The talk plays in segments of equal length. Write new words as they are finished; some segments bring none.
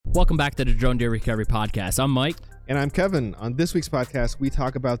Welcome back to the Drone Deer Recovery Podcast. I'm Mike. And I'm Kevin. On this week's podcast, we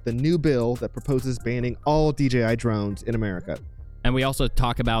talk about the new bill that proposes banning all DJI drones in America. And we also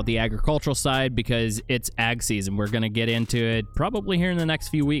talk about the agricultural side because it's ag season. We're going to get into it probably here in the next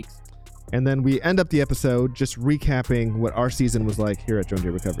few weeks. And then we end up the episode just recapping what our season was like here at Drone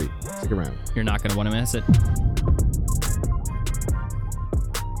Deer Recovery. Stick around. You're not going to want to miss it.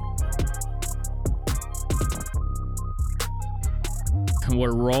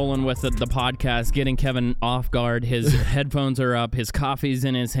 We're rolling with the podcast, getting Kevin off guard. His headphones are up. His coffee's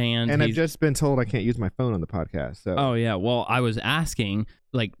in his hand. And I've just been told I can't use my phone on the podcast. So. Oh, yeah. Well, I was asking,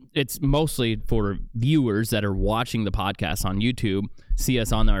 it's mostly for viewers that are watching the podcast on YouTube, see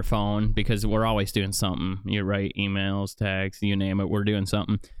us on our phone, because we're always doing something. You write emails, texts, you name it, we're doing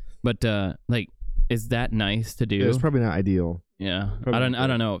something. But, is that nice to do? Yeah, it's probably not ideal. Yeah. I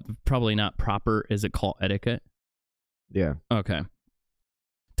don't know. Probably not proper. Is it called etiquette? Yeah. Okay.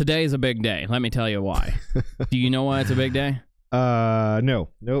 Today is a big day. Let me tell you why. Do you know why it's a big day? No,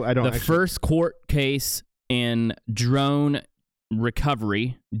 I don't. The first court case in drone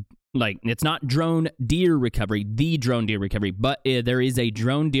recovery, it's not drone deer recovery, the drone deer recovery, but there is a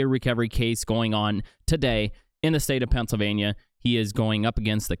drone deer recovery case going on today in the state of Pennsylvania. He is going up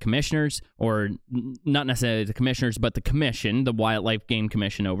against the commissioners, or not necessarily the commissioners, but the commission, the Wildlife Game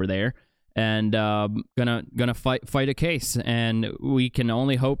Commission over there. And gonna fight a case, and we can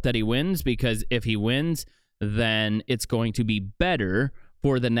only hope that he wins, because if he wins, then it's going to be better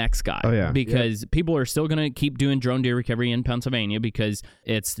for the next guy. Oh, yeah. Because people are still gonna keep doing drone deer recovery in Pennsylvania, because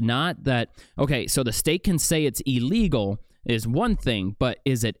it's not that okay. So the state can say it's illegal is one thing, but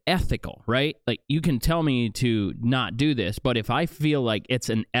is it ethical, right? Like, you can tell me to not do this, but if I feel like it's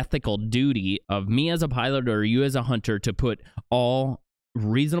an ethical duty of me as a pilot or you as a hunter to put all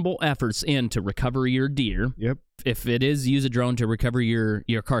reasonable efforts in to recover your deer. Yep. If it is use a drone to recover your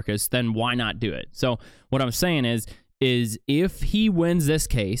carcass, then why not do it? So what I'm saying is if he wins this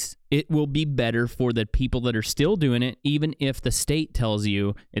case, it will be better for the people that are still doing it, even if the state tells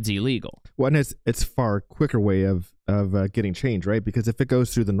you it's illegal. Well, and it's far quicker way of getting change, right? Because if it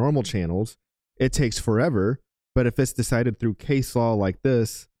goes through the normal channels, it takes forever. But if it's decided through case law like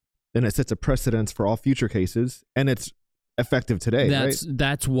this, then it sets a precedence for all future cases, and it's effective today.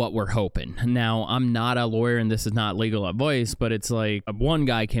 That's what we're hoping. Now, I'm not a lawyer and this is not legal advice, but it's like one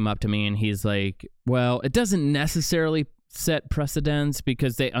guy came up to me and he's like, well, it doesn't necessarily set precedents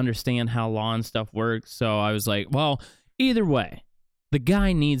because they understand how law and stuff works. So I was like, well, either way, the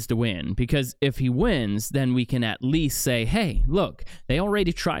guy needs to win, because if he wins, then we can at least say, hey, look, they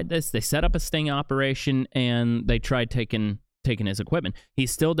already tried this. They set up a sting operation and they tried taking his equipment. He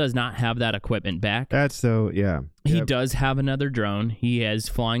still does not have that equipment back. That's so, yeah. He does have another drone. He has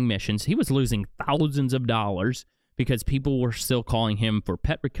flying missions. He was losing thousands of dollars because people were still calling him for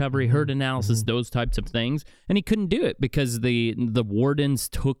pet recovery, herd analysis, those types of things. And he couldn't do it because the wardens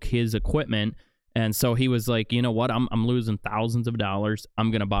took his equipment. And so he was like, you know what? I'm losing thousands of dollars.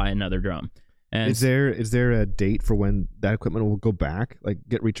 I'm going to buy another drone. And is there a date for when that equipment will go back,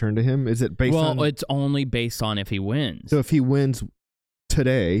 get returned to him? Is it based on? Well, it's only based on if he wins. So if he wins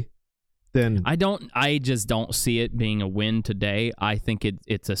today, then I just don't see it being a win today. I think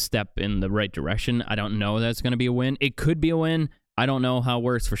it's a step in the right direction. I don't know that it's going to be a win. It could be a win. I don't know how it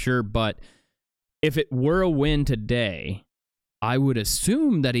works for sure, but if it were a win today, I would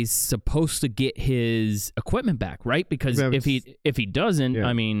assume that he's supposed to get his equipment back, right? Because if he doesn't, yeah.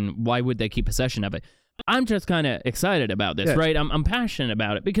 I mean, why would they keep possession of it? I'm just kind of excited about this, right? I'm passionate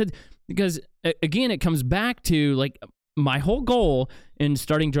about it because again, it comes back to my whole goal in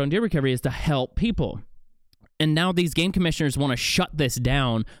starting drone deer recovery is to help people. And now these game commissioners want to shut this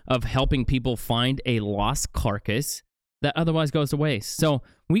down of helping people find a lost carcass that otherwise goes to waste. So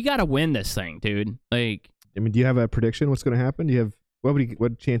we got to win this thing, dude. I mean, do you have a prediction what's going to happen? Do you have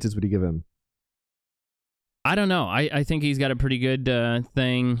what chances would you give him? I don't know. I think he's got a pretty good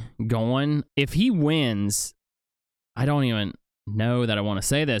thing going. If he wins, I don't even know that I want to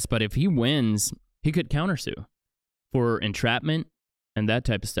say this, but if he wins, he could countersue for entrapment and that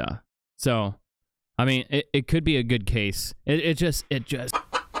type of stuff. So, I mean, it could be a good case. It just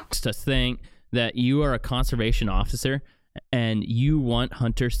to think that you are a conservation officer and you want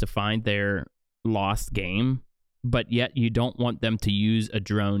hunters to find their lost game, but yet you don't want them to use a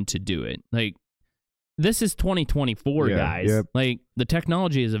drone to do it. This is 2024, guys. Yep. The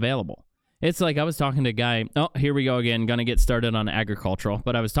technology is available. It's like I was talking to a guy. Oh, here we go again. Going to get started on agricultural.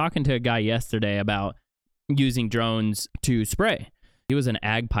 But I was talking to a guy yesterday about using drones to spray. He was an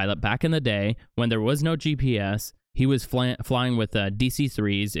ag pilot back in the day when there was no GPS. He was flying with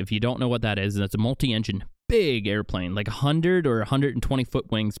DC-3s. If you don't know what that is, that's a multi-engine big airplane, like 100 or 120 foot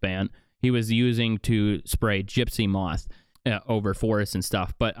wingspan. He was using to spray gypsy moth over forests and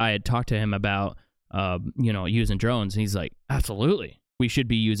stuff. But I had talked to him about, using drones. And he's like, absolutely, we should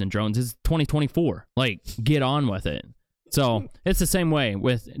be using drones. It's 2024. Like, get on with it. So it's the same way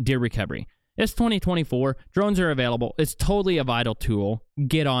with deer recovery. It's 2024. Drones are available. It's totally a vital tool.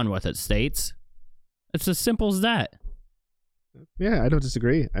 Get on with it, states. It's as simple as that. Yeah, I don't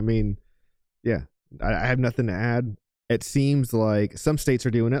disagree. I mean, yeah, I have nothing to add. It seems like some states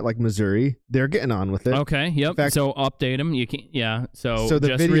are doing it, like Missouri. They're getting on with it. Okay, yep. Fact, so update them. You can, yeah. So the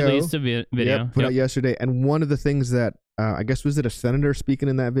just video, released a video. Yep, put out yesterday. And one of the things that I guess, was it a senator speaking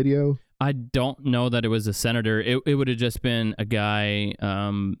in that video? I don't know that it was a senator. It would have just been a guy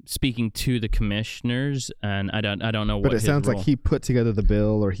speaking to the commissioners, and I don't know what. But it sounds like he put together the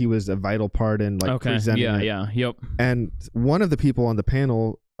bill, or he was a vital part in presenting it. Yep. And one of the people on the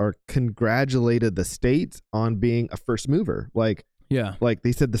panel congratulated the state on being a first mover. Like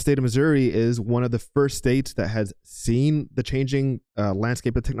they said, the state of Missouri is one of the first states that has seen the changing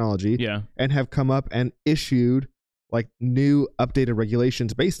landscape of technology, and have come up and issued like new updated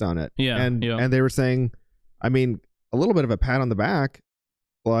regulations based on it. And they were saying, I mean, a little bit of a pat on the back,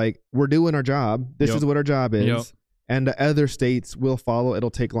 like, we're doing our job. This is what our job is. And the other states will follow. It'll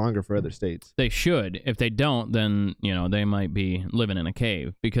take longer for other states. They should. If they don't, then, they might be living in a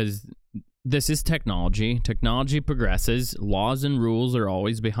cave, because this is technology. Technology progresses. Laws and rules are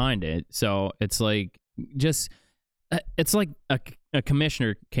always behind it. So it's like a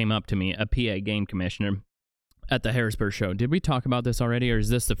commissioner came up to me, a PA game commissioner, at the Harrisburg show. Did we talk about this already, or is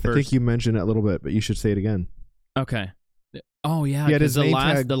this the first? I think you mentioned it a little bit, but you should say it again. Okay. Oh, yeah, because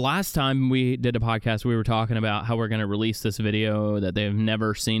the last time we did a podcast, we were talking about how we're going to release this video that they've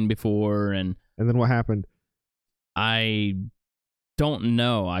never seen before, and then what happened? I don't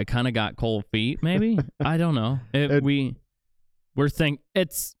know. I kind of got cold feet, maybe. I don't know. We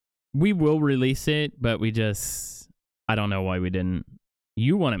will release it, but I don't know why we didn't.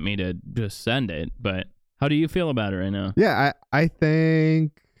 You wanted me to just send it, but how do you feel about it right now? Yeah, I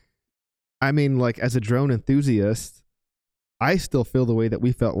think, I mean, like, as a drone enthusiast, I still feel the way that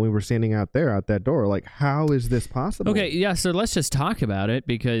we felt when we were standing out that door. Like, how is this possible? Okay, yeah, so let's just talk about it,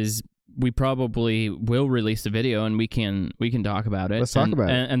 because we probably will release the video, and we can talk about it. Let's talk about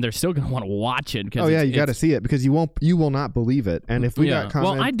it. And they're still going to want to watch it. Oh, yeah, you got to see it, because you will not believe it. And if we got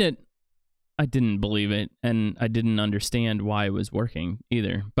comments... Well, I didn't believe it, and I didn't understand why it was working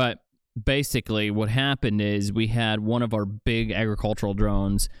either. But basically what happened is we had one of our big agricultural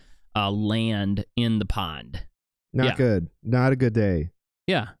drones land in the pond. Not good. Not a good day.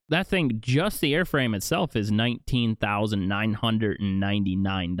 Yeah, that thing, just the airframe itself, is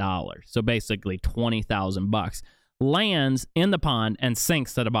 $19,999. So basically $20,000. Lands in the pond and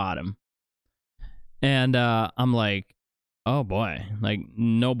sinks to the bottom. And I'm like, oh boy, like,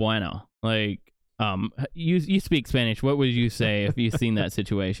 no bueno. Like, you speak Spanish. What would you say if you've seen that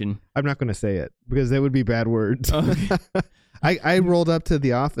situation? I'm not going to say it, because that would be bad words. Okay. I rolled up to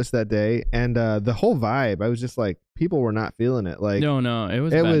the office that day, and the whole vibe, I was just like, people were not feeling it. Like, no, it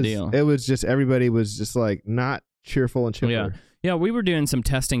was a bad deal. It was just, everybody was just like not cheerful and chipper. Yeah, we were doing some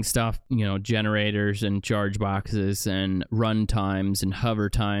testing stuff, generators and charge boxes and run times and hover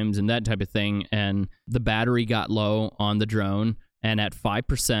times and that type of thing. And the battery got low on the drone. And at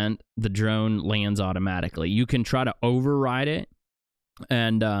 5%, the drone lands automatically. You can try to override it,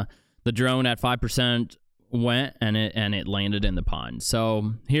 and the drone at 5% went, and it landed in the pond.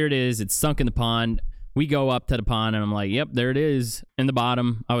 So here it is. It's sunk in the pond. We go up to the pond, and I'm like, yep, there it is in the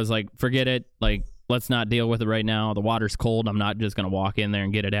bottom. I was like, forget it. Like, let's not deal with it right now. The water's cold. I'm not just going to walk in there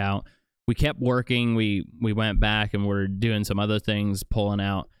and get it out. We kept working. We went back, and we're doing some other things, pulling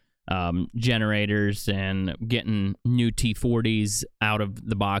out generators and getting new T40s out of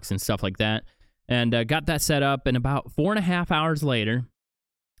the box and stuff like that, and got that set up. And about 4.5 hours later,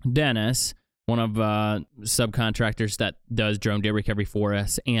 Dennis, one of subcontractors that does drone deer recovery for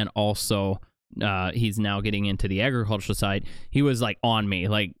us, and also he's now getting into the agricultural side, he was like on me,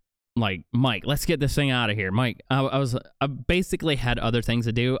 like, Mike, let's get this thing out of here. Mike, I basically had other things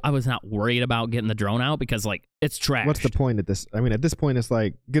to do. I was not worried about getting the drone out, because, like, it's trashed. What's the point at this? I mean, at this point, it's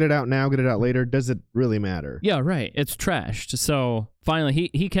like, get it out now, get it out later. Does it really matter? Yeah, right. It's trashed. So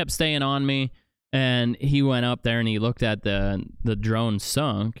finally, he kept staying on me, and he went up there and he looked at the drone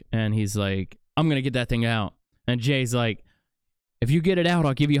sunk, and he's like, I'm gonna get that thing out. And Jay's like, if you get it out,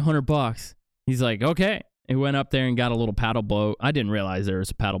 I'll give you $100. He's like, okay. He went up there and got a little paddle boat. I didn't realize there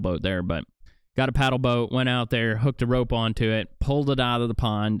was a paddle boat there, but got a paddle boat, went out there, hooked a rope onto it, pulled it out of the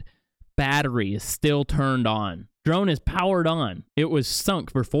pond. Battery is still turned on. Drone is powered on. It was sunk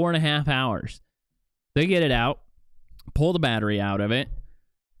for 4.5 hours. They get it out, pull the battery out of it,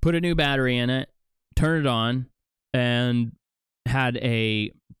 put a new battery in it, turn it on, and had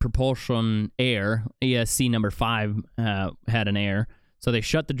a propulsion air. ESC number 5 had an air. So they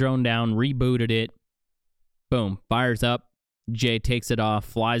shut the drone down, rebooted it. Boom, fires up. Jay takes it off,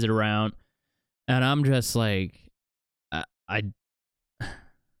 flies it around. And I'm just like, I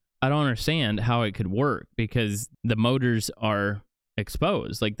don't understand how it could work because the motors are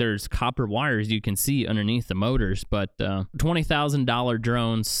exposed. Like there's copper wires you can see underneath the motors, but $20,000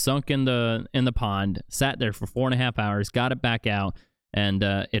 drone sunk in the pond, sat there for 4.5 hours, got it back out, and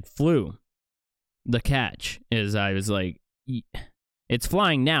it flew. The catch is I was like, it's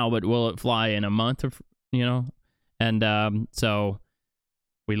flying now, but will it fly in a month or And so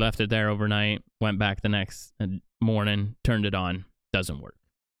we left it there overnight, went back the next morning, turned it on, doesn't work.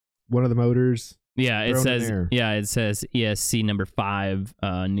 One of the motors. Yeah, it says ESC number 5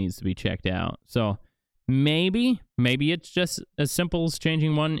 needs to be checked out. So maybe it's just as simple as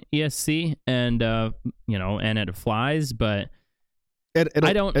changing one ESC and and it flies, but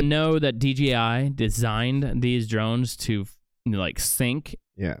I don't know that DJI designed these drones to like sink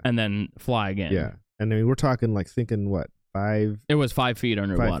and then fly again. Yeah. And I mean, we're talking like sinking what, 5? It was 5 feet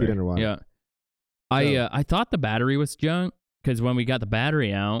underwater. 5 feet underwater. Yeah. I thought the battery was junk because when we got the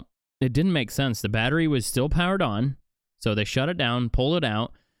battery out, it didn't make sense. The battery was still powered on, so they shut it down, pulled it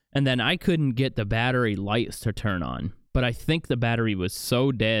out, and then I couldn't get the battery lights to turn on. But I think the battery was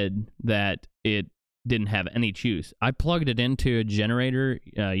so dead that it didn't have any juice. I plugged it into a generator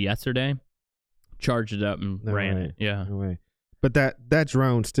yesterday, charged it up, and ran it. Yeah. No way. But that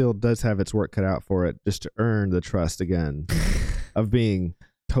drone still does have its work cut out for it just to earn the trust again of being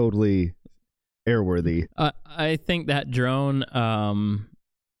totally airworthy. I think that drone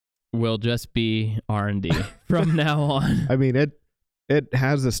will just be R&D from now on. I mean, it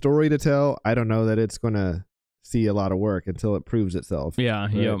has a story to tell. I don't know that it's going to see a lot of work until it proves itself. Yeah,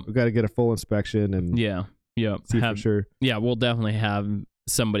 right? yeah. We've got to get a full inspection and see for sure. Yeah, we'll definitely have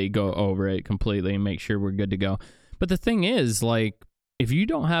somebody go over it completely and make sure we're good to go. But the thing is, like, if you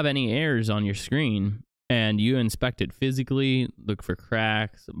don't have any errors on your screen and you inspect it physically, look for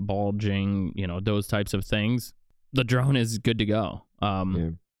cracks, bulging, those types of things, the drone is good to go.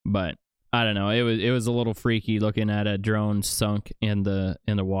 But I don't know. It was a little freaky looking at a drone sunk in the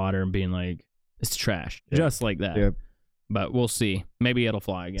water and being like, it's trash, just like that. Yep. But we'll see. Maybe it'll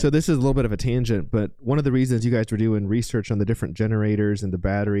fly again. So this is a little bit of a tangent, but one of the reasons you guys were doing research on the different generators and the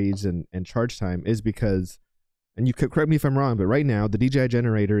batteries and charge time is because, and you could correct me if I'm wrong, but right now the DJI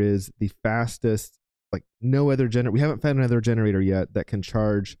generator is the fastest. Like no other generator. We haven't found another generator yet that can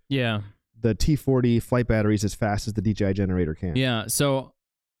charge the T40 flight batteries as fast as the DJI generator can. Yeah. So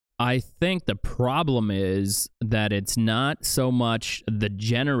I think the problem is that it's not so much the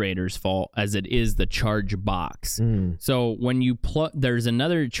generator's fault as it is the charge box. So when you plug, there's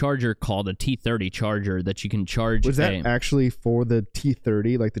another charger called a T30 charger that you can charge. Was that actually for the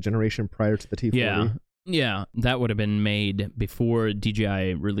T30, like the generation prior to the T40? Yeah, that would have been made before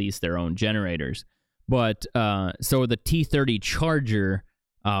DJI released their own generators. But so the T30 charger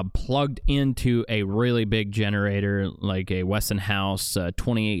plugged into a really big generator like a Westinghouse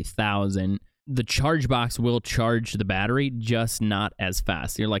 28,000. The charge box will charge the battery, just not as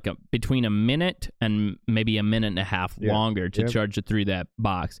fast. You're like between a minute and maybe a minute and a half longer to charge it through that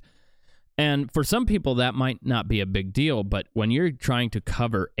box. And for some people, that might not be a big deal. But when you're trying to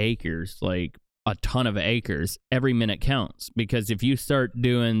cover acres, like a ton of acres, every minute counts. Because if you start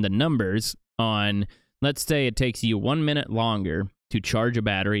doing the numbers on, let's say it takes you 1 minute longer to charge a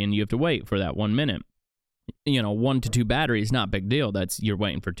battery and you have to wait for that 1 minute. 1 to 2 batteries, not a big deal. You're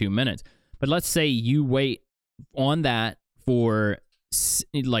waiting for 2 minutes. But let's say you wait on that for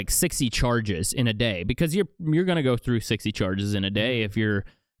like 60 charges in a day, because you're going to go through 60 charges in a day if you're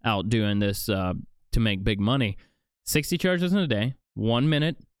out doing this to make big money. 60 charges in a day, 1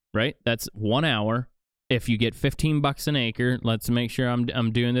 minute, right? That's 1 hour. If you get $15 an acre, let's make sure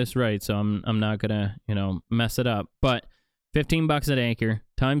I'm doing this right, so I'm not gonna mess it up. But $15 an acre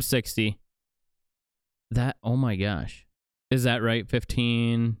times 60. That, oh my gosh, is that right?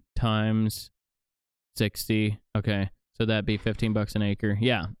 15 times 60. Okay, so that'd be $15 an acre.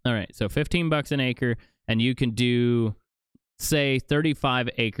 Yeah. All right. So $15 an acre, and you can do, say, 35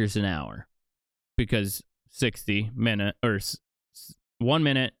 acres an hour, because 60 minute or 1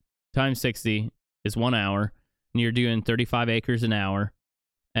 minute times 60 is 1 hour, and you're doing 35 acres an hour,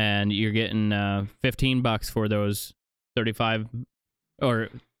 and you're getting $15 for those 35, or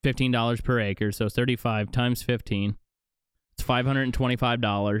 $15 per acre. So 35 times 15, it's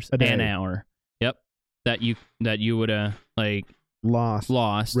 $525 an hour. Yep, that you would like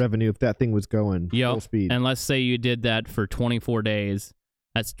lost revenue if that thing was going full speed. And let's say you did that for 24 days.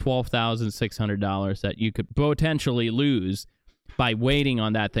 That's $12,600 that you could potentially lose by waiting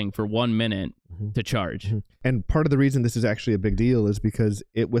on that thing for 1 minute to charge. And part of the reason this is actually a big deal is because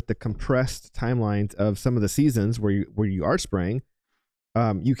with the compressed timelines of some of the seasons where you are spraying,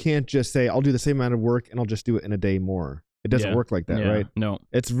 you can't just say, I'll do the same amount of work and I'll just do it in a day more. It doesn't work like that, right? No.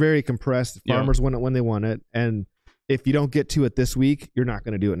 It's very compressed. Farmers want it when they want it. And if you don't get to it this week, you're not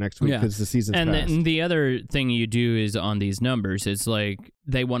going to do it next week because the season's passed. And then the other thing you do is on these numbers is like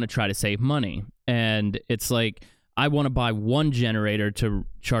they want to try to save money. And it's like, I want to buy one generator to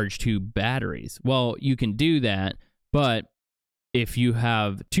charge 2 batteries. Well, you can do that, but if you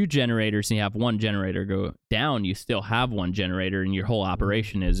have 2 generators and you have one generator go down, you still have one generator and your whole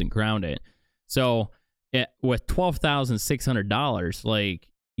operation isn't grounded. So with $12,600, like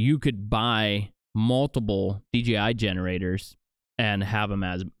you could buy multiple DJI generators and have them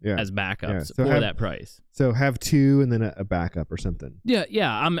as backups for that price. So have 2 and then a backup or something. Yeah.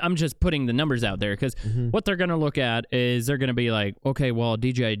 I'm just putting the numbers out there because what they're gonna look at is they're gonna be like, okay, well, a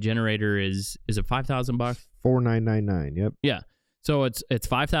DJI generator is it $5,000? $4,999. Yep. Yeah. So it's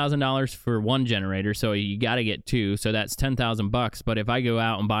 $5,000 for one generator. So you got to get 2. So that's $10,000. But if I go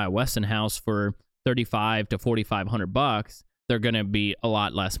out and buy a Westinghouse for $3,500 to $4,500, they're gonna be a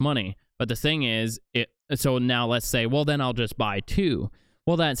lot less money. But the thing is, so now let's say, well, then I'll just buy 2.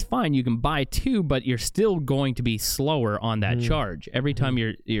 Well, that's fine. You can buy 2, but you're still going to be slower on that charge. Every time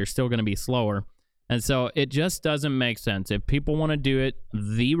you're still going to be slower. And so it just doesn't make sense. If people want to do it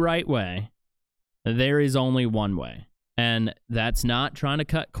the right way, there is only one way. And that's not trying to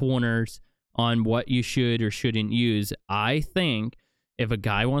cut corners on what you should or shouldn't use. I think if a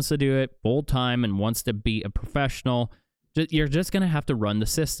guy wants to do it full time and wants to be a professional, you're just going to have to run the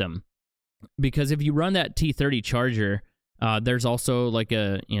system. Because if you run that T30 charger, there's also like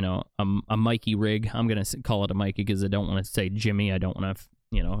a Mikey rig. I'm going to call it a Mikey because I don't want to say Jimmy. I don't want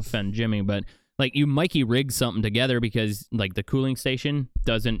to, offend Jimmy. But like you Mikey rig something together because like the cooling station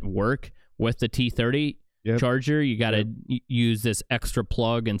doesn't work with the T30 charger. You got to use this extra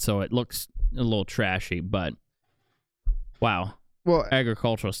plug. And so it looks a little trashy. But wow. Well,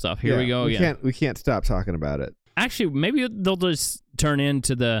 agricultural stuff. Here we go again. We can't stop talking about it. Actually, maybe they'll just turn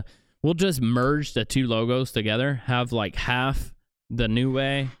into we'll just merge the 2 logos together, have like half the New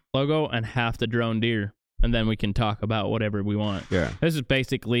Way logo and half the Drone Deer, and then we can talk about whatever we want. Yeah. This is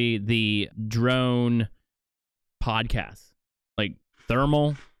basically the drone podcast, like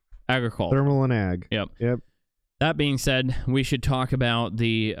thermal, agriculture. Thermal and ag. Yep. That being said, we should talk about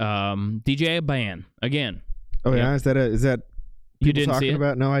the DJI ban again. Oh, yeah? Is that you didn't see it?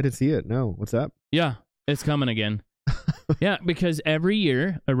 About? No, I didn't see it. No. What's up? Yeah, it's coming again. Yeah, because every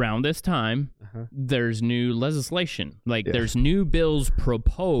year around this time, there's new legislation. Like there's new bills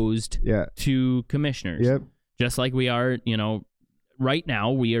proposed to commissioners. Yep. Just like we are, right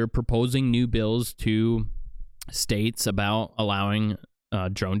now we are proposing new bills to states about allowing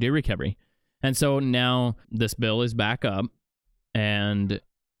drone deer recovery. And so now this bill is back up and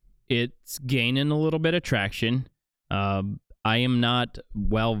it's gaining a little bit of traction. I am not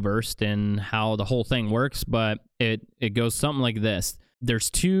well versed in how the whole thing works, but it goes something like this. There's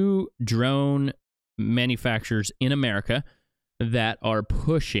 2 drone manufacturers in America that are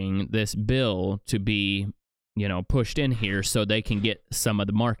pushing this bill to be, pushed in here so they can get some of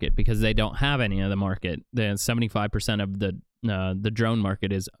the market because they don't have any of the market. The 75% of the drone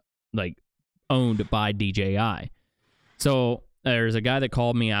market is like owned by DJI. So there's a guy that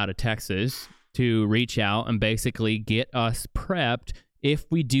called me out of Texas to reach out and basically get us prepped if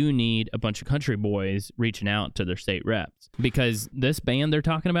we do need a bunch of country boys reaching out to their state reps. Because this ban they're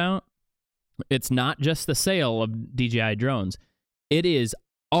talking about, it's not just the sale of DJI drones. It is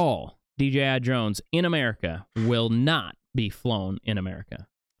all DJI drones in America will not be flown in America.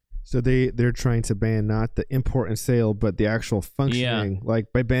 So they're trying to ban not the import and sale, but the actual functioning,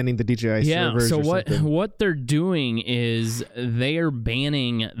 like by banning the DJI servers. So or what they're doing is they are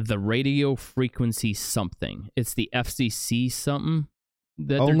banning the radio frequency something. It's the FCC something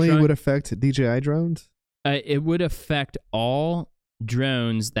that only would affect DJI drones. It would affect all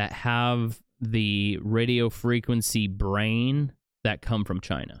drones that have the radio frequency brain that come from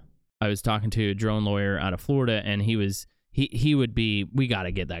China. I was talking to a drone lawyer out of Florida, and he would be, we got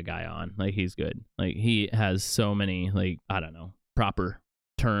to get that guy on. Like, he's good. Like, he has so many, like, I don't know, proper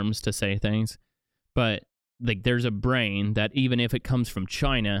terms to say things. But, like, there's a brain that even if it comes from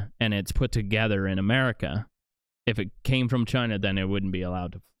China and it's put together in America, if it came from China, then it wouldn't be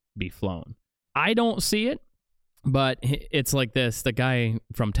allowed to be flown. I don't see it, but it's like this. The guy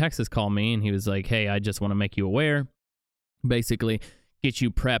from Texas called me, and he was like, hey, I just want to make you aware. basically get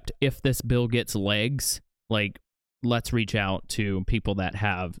you prepped. If this bill gets legs, like, let's reach out to people that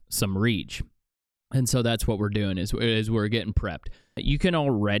have some reach. And so that's what we're doing is we're getting prepped. You can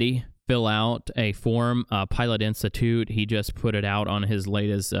already fill out a form. Pilot Institute, he just put it out on his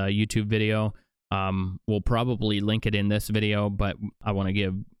latest YouTube video. We'll probably link it in this video, but I want to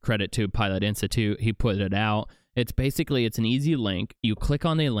give credit to Pilot Institute. He put it out. It's an easy link. You click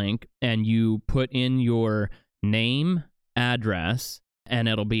on the link and you put in your name, address, and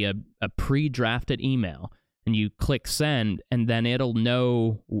it'll be a pre-drafted email. And you click send, and then it'll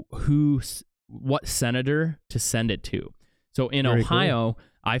know what senator to send it to. So in Very Ohio, cool.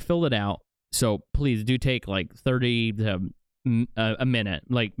 I filled it out. So please do take like 30 to a minute,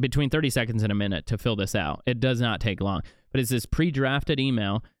 like between 30 seconds and a minute to fill this out. It does not take long, but it's this pre-drafted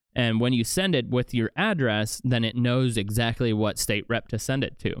email. And when you send it with your address, then it knows exactly what state rep to send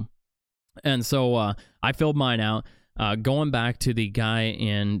it to. And so I filled mine out. Going back to the guy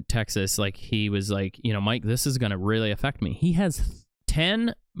in Texas, like he was like, Mike, this is going to really affect me. He has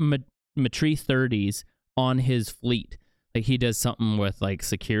 10 Matrix 30s on his fleet. Like he does something with like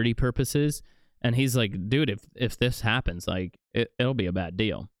security purposes. And he's like, dude, if this happens, like it'll be a bad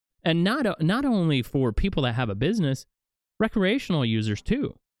deal. And not only for people that have a business, recreational users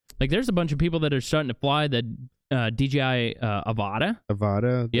too. Like there's a bunch of people that are starting to fly the DJI Avata.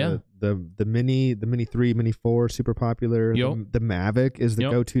 Yeah. The Mini 3, Mini 4, super popular. The Mavic is the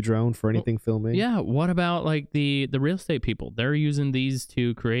go-to drone for anything filming. Yeah. What about like the real estate people? They're using these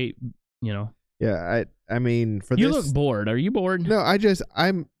to create, Yeah, I mean, for you this... You look bored. Are you bored? No,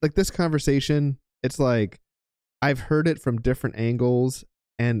 I'm like, this conversation, it's like, I've heard it from different angles,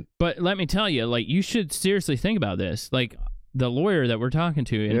 But let me tell you, like, you should seriously think about this. Like, the lawyer that we're talking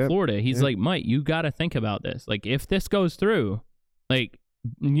to in Florida, he's like, Mike, you got to think about this. Like, if this goes through, like,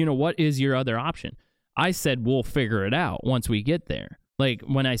 what is your other option? I said, we'll figure it out once we get there. Like,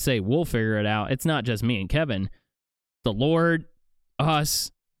 when I say we'll figure it out, it's not just me and Kevin. The Lord,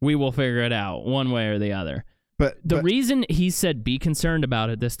 us, we will figure it out one way or the other. But the reason he said be concerned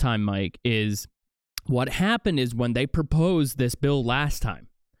about it this time, Mike, is what happened is when they proposed this bill last time,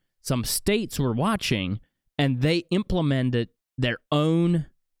 some states were watching and they implemented their own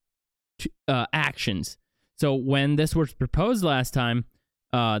actions. So when this was proposed last time,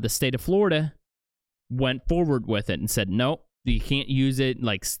 the state of Florida went forward with it and said, nope, you can't use it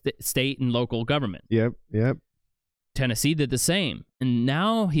like state and local government. Yep. Tennessee did the same. And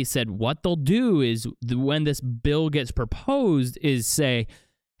now he said what they'll do is when this bill gets proposed is say,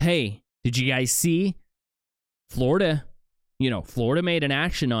 hey, did you guys see Florida? Florida made an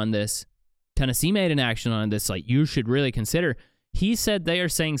action on this. Tennessee made an action on this. Like, you should really consider. He said they are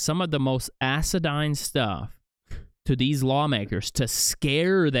saying some of the most acidine stuff to these lawmakers to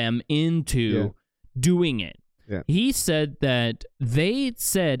scare them into doing it. Yeah. He said that they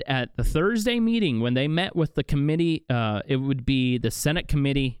said at the Thursday meeting when they met with the committee, it would be the Senate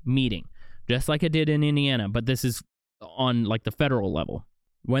committee meeting, just like it did in Indiana, but this is on like the federal level.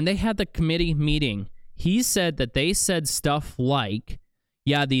 When they had the committee meeting, he said that they said stuff like,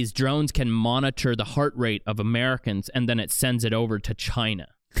 yeah, these drones can monitor the heart rate of Americans and then it sends it over to China.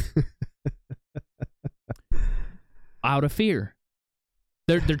 Out of fear.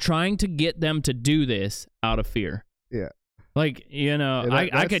 They're trying to get them to do this out of fear. Yeah. Like,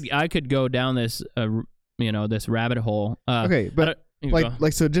 I could go down this this rabbit hole. Okay, but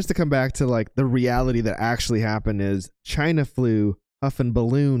so just to come back to like the reality that actually happened is China flew huffing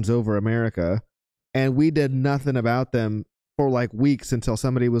balloons over America and we did nothing about them for like weeks until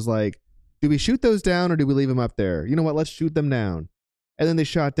somebody was like, do we shoot those down or do we leave them up there? You know what? Let's shoot them down. And then they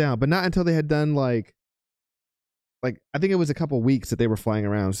shot down, but not until they had done like I think it was a couple weeks that they were flying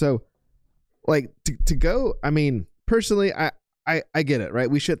around. So like to go, I mean, personally, I get it, right?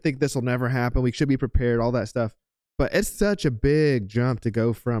 We should think this will never happen. We should be prepared, all that stuff. But it's such a big jump to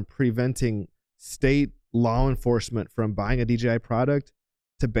go from preventing state law enforcement from buying a DJI product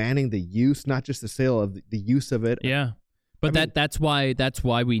to banning the use, not just the sale of the use of it. Yeah. But that's why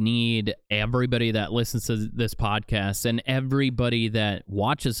we need everybody that listens to this podcast and everybody that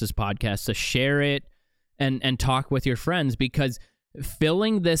watches this podcast to share it and talk with your friends, because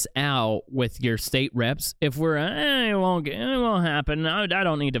filling this out with your state reps, if we're it won't happen, I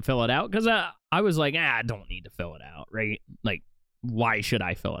don't need to fill it out, because I was like, I don't need to fill it out, right? Like, why should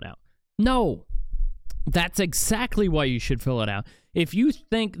I fill it out? No, that's exactly why you should fill it out. If you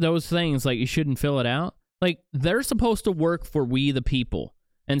think those things like you shouldn't fill it out, like, they're supposed to work for we the people,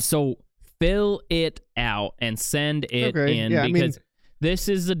 and so fill it out and send it in, because this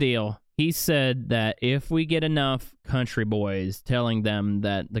is the deal. He said that if we get enough country boys telling them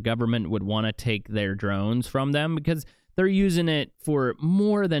that the government would want to take their drones from them, because they're using it for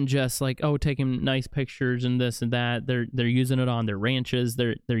more than just like, oh, taking nice pictures and this and that. They're using it on their ranches.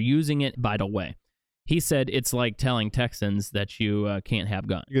 They're using it vital way. He said it's like telling Texans that you can't have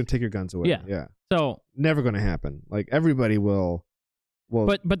guns. You're gonna take your guns away. Yeah. So never gonna happen. Like everybody will.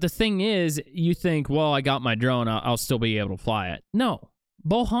 Well, but the thing is, you think, well, I got my drone, I'll still be able to fly it. No,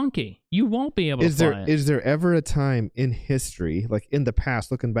 bull honky, you won't be able to fly it. Is there ever a time in history, like in the past,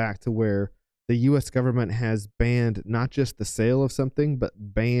 looking back, to where the U.S. government has banned not just the sale of something, but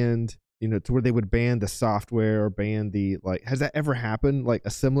banned, to where they would ban the software or ban the, like, has that ever happened? Like a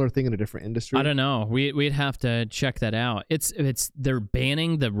similar thing in a different industry? I don't know. We'd have to check that out. They're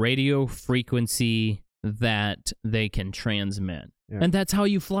banning the radio frequency that they can transmit. Yeah. And that's how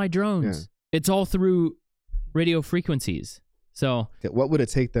you fly drones. Yeah. It's all through radio frequencies. So what would it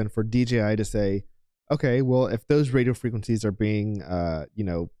take then for DJI to say, okay, well, if those radio frequencies are being,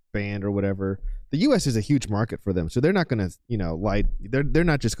 banned or whatever, the U.S. is a huge market for them. So they're not going to, they're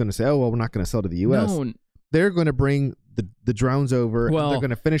not just going to say, oh, well, we're not going to sell to the U.S. No. They're going to bring the drones over and they're going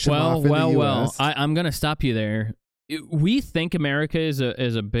to finish them off in the U.S. Well, I'm going to stop you there. We think America is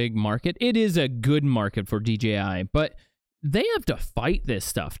a big market. It is a good market for DJI, but they have to fight this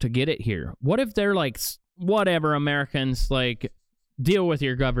stuff to get it here. What if they're like, whatever, Americans, like, deal with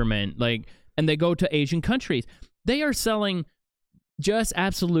your government, like, and they go to Asian countries. They are selling just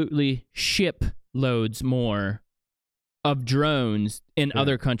absolutely ship loads more of drones in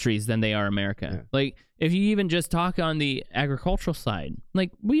other countries than they are America. Yeah. Like, if you even just talk on the agricultural side, like,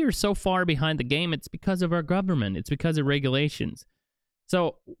 we are so far behind the game. It's because of our government. It's because of regulations.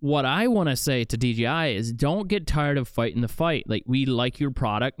 So what I want to say to DJI is don't get tired of fighting the fight. Like, we like your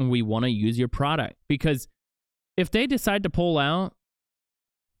product and we want to use your product, because if they decide to pull out,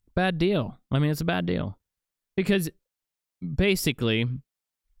 bad deal. I mean, it's a bad deal, because basically,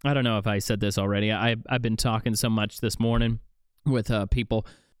 I don't know if I said this already. I've been talking so much this morning with people.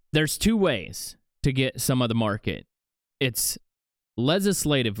 There's two ways to get some of the market. It's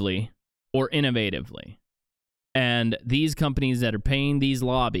legislatively or innovatively. And these companies that are paying these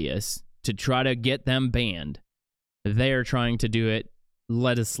lobbyists to try to get them banned, they're trying to do it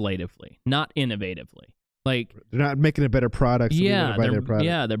legislatively, not innovatively. Like, they're not making a better product. So their product.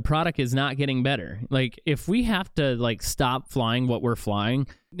 Yeah, their product is not getting better. Like, if we have to like stop flying what we're flying,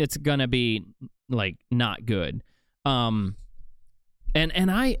 it's gonna be like not good. And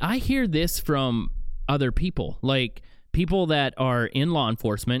I hear this from other people, like people that are in law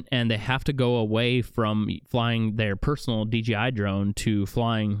enforcement and they have to go away from flying their personal DJI drone to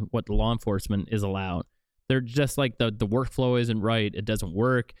flying what the law enforcement is allowed. They're just like the workflow isn't right. It doesn't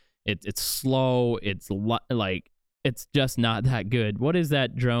work. It's slow. It's just not that good. What is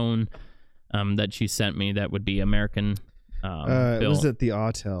that drone that she sent me that would be American? Was it the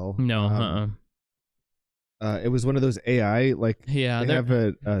Autel? No. It was one of those AI, like, yeah, they have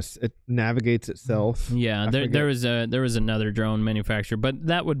it navigates itself. Yeah, there was another drone manufacturer, but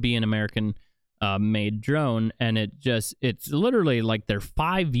that would be an American made drone, and it's literally like they're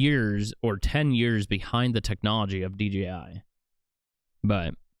 5 years or 10 years behind the technology of DJI.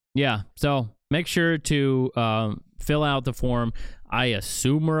 But yeah, so make sure to fill out the form. I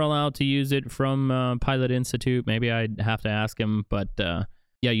assume we're allowed to use it from Pilot Institute. Maybe I'd have to ask him, but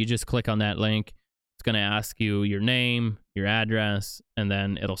yeah, you just click on that link. It's going to ask you your name, your address, and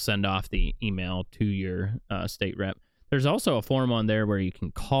then it'll send off the email to your state rep. There's also a form on there where you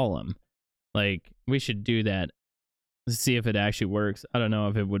can call them. Like, we should do that. Let's see if it actually works. I don't know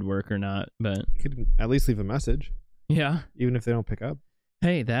if it would work or not, but you could at least leave a message. Yeah. Even if they don't pick up.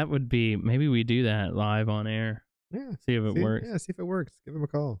 Hey, that would be, maybe we do that live on air. Yeah. See if it works. Yeah, see if it works. Give them a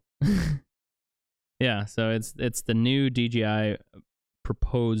call. Yeah, so it's the new DJI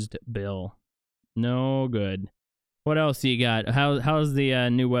proposed bill. No good. What else do you got? How's the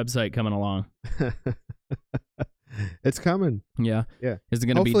new website coming along? It's coming. Yeah. Yeah. Is it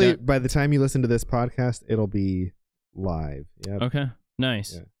going to be hopefully by the time you listen to this podcast, it'll be live. Yeah. Okay.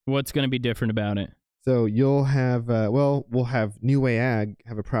 Nice. Yeah. What's going to be different about it? So you'll have we'll have New Way Ag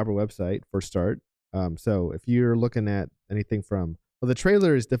have a proper website for start. So if you're looking at anything from, well, the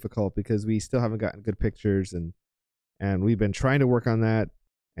trailer is difficult because we still haven't gotten good pictures, and we've been trying to work on that.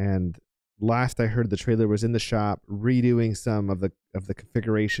 And last I heard, the trailer was in the shop redoing some of the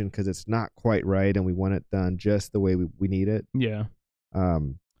configuration because it's not quite right, and we want it done just the way we need it. Yeah.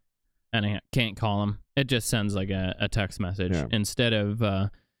 And I can't call him. It just sends like a text message. Yeah. Instead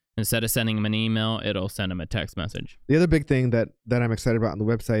of sending him an email, it'll send him a text message. The other big thing that I'm excited about on the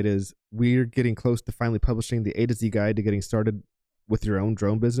website is we're getting close to finally publishing the A to Z guide to getting started with your own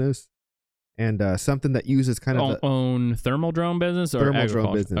drone business. And something that uses kind of own thermal drone business or thermal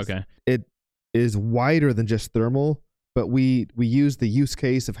drone business. Okay. It is wider than just thermal, but we use the use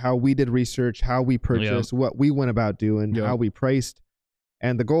case of how we did research, how we purchased, what we went about doing, how we priced.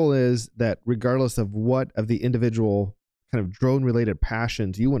 And the goal is that regardless of what of the individual kind of drone related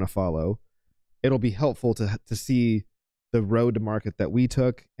passions you want to follow, it'll be helpful to see the road to market that we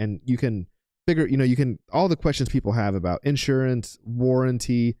took. And you can figure, you can, all the questions people have about insurance,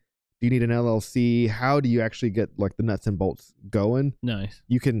 warranty, do you need an LLC? How do you actually get like the nuts and bolts going? Nice.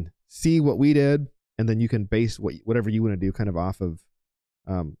 You can see what we did, and then you can base whatever you want to do kind of off of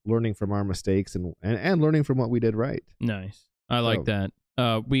learning from our mistakes and learning from what we did right. Nice. I like that.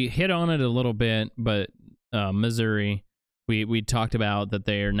 We hit on it a little bit, but Missouri, we talked about that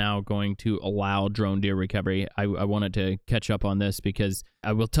they are now going to allow drone deer recovery. I wanted to catch up on this because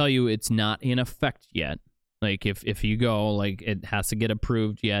I will tell you it's not in effect yet. Like if you go, like it has to get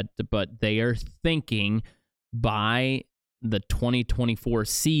approved yet, but they are thinking by the 2024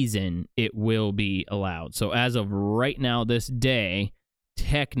 season, it will be allowed. So as of right now, this day,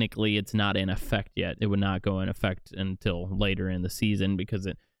 technically it's not in effect yet. It would not go in effect until later in the season because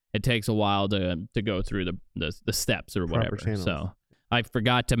it takes a while to go through the steps or whatever. So I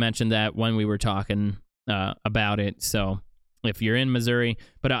forgot to mention that when we were talking about it. So if you're in Missouri,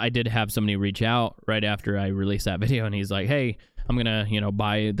 but I did have somebody reach out right after I released that video, and he's like, "Hey, I'm gonna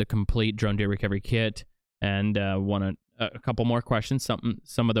buy the complete drone deer recovery kit and want a couple more questions.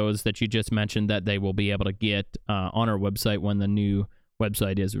 Some of those that you just mentioned that they will be able to get on our website when the new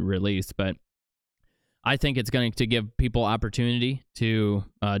website is released." But I think it's going to give people opportunity to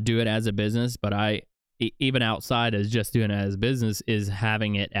do it as a business. But even outside as just doing it as a business, is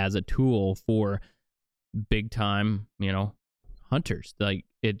having it as a tool for big time, hunters. Like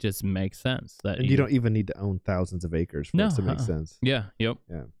it just makes sense that and you don't even need to own thousands of acres for it to make sense. Yeah. Yep.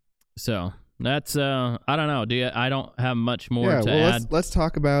 Yeah. So that's I don't know. I don't have much more to add. Let's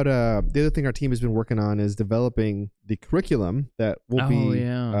talk about the other thing our team has been working on is developing the curriculum that we'll be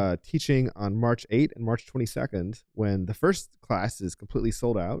teaching on March 8th and March 22nd when the first class is completely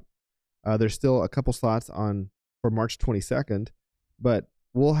sold out. There's still a couple slots for March 22nd, but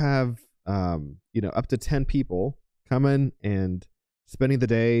we'll have up to 10 people coming and spending the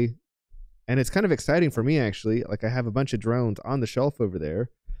day. And it's kind of exciting for me, actually. Like I have a bunch of drones on the shelf over there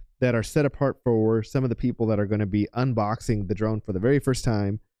that are set apart for some of the people that are going to be unboxing the drone for the very first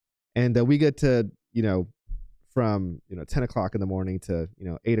time. And we get to, from 10 o'clock in the morning to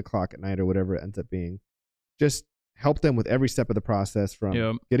 8 o'clock at night or whatever it ends up being, just help them with every step of the process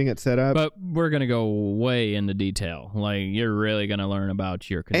from getting it set up. But we're going to go way into detail. Like you're really going to learn about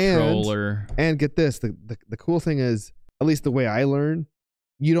your controller. And get this, the cool thing is, at least the way I learn,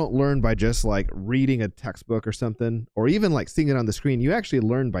 you don't learn by just like reading a textbook or something, or even like seeing it on the screen. You actually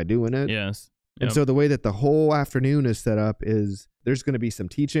learn by doing it. Yes. Yep. And so the way that the whole afternoon is set up is there's going to be some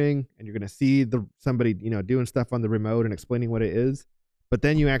teaching, and you're going to see somebody doing stuff on the remote and explaining what it is. But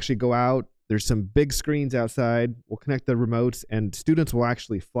then you actually go out. There's some big screens outside. We'll connect the remotes, and students will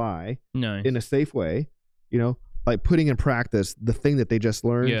actually fly in a safe way, like putting in practice the thing that they just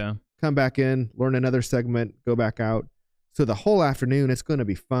learned. Yeah. Come back in, learn another segment, go back out. So the whole afternoon, it's going to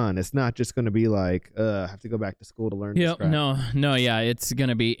be fun. It's not just going to be like, I have to go back to school to learn. Yeah, no, yeah, it's going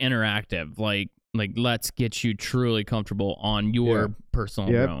to be interactive. Like let's get you truly comfortable on your personal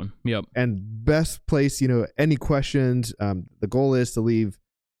drone. Yep. And best place, any questions. The goal is to leave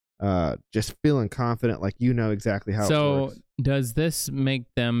just feeling confident, like exactly how it works. So does this make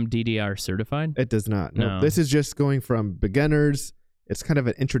them DDR certified? It does not. No. This is just going from beginners. It's kind of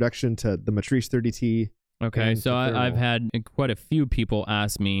an introduction to the Matrice 30T. Okay, so I've had quite a few people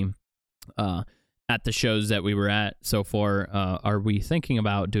ask me at the shows that we were at so far, are we thinking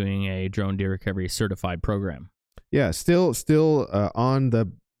about doing a drone deer recovery certified program? Yeah, still on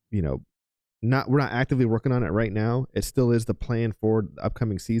the, we're not actively working on it right now. It still is the plan for the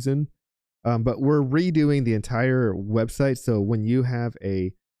upcoming season. But we're redoing the entire website. So when you have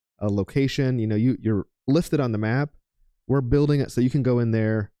a location, you're listed on the map, we're building it so you can go in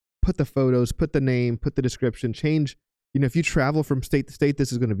there, put the photos, put the name, put the description, change. If you travel from state to state,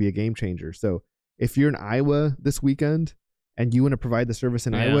 this is going to be a game changer. So if you're in Iowa this weekend and you want to provide the service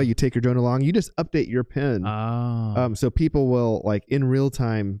in Iowa, you take your drone along, you just update your pin. So people will like in real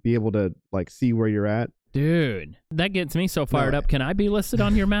time be able to like see where you're at. Dude, that gets me so fired up. Can I be listed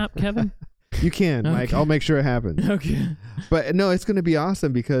on your map, Kevin? You can, Mike. I'll make sure it happens. Okay. But no, it's going to be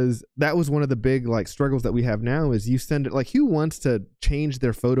awesome because that was one of the big like struggles that we have now is you send it, like who wants to change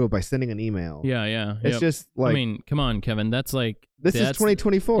their photo by sending an email? Yeah. It's just like, come on, Kevin. That's like, this is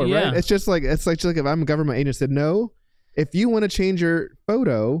 2024, right? It's just like if I'm a government agent said, no, if you want to change your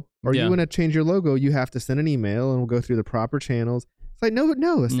photo or you want to change your logo, you have to send an email and we'll go through the proper channels. It's like, no,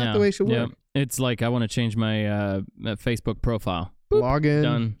 it's not the way it should work. It's like I want to change my Facebook profile. Boop, Login,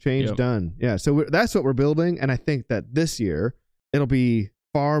 done. change, Yep. done. Yeah, so that's what we're building, and I think that this year it'll be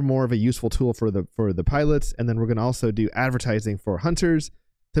far more of a useful tool for the pilots, and then we're going to also do advertising for hunters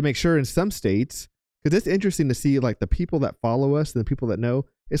to make sure in some states, because it's interesting to see like the people that follow us and the people that know.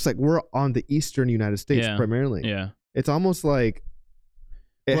 It's like we're on the eastern United States primarily. Yeah. It's almost like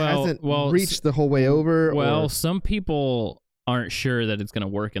it hasn't reached the whole way over. Well, or, some people aren't sure that it's going to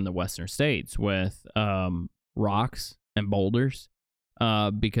work in the western states with rocks and boulders,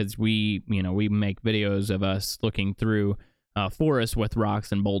 because we make videos of us looking through forests with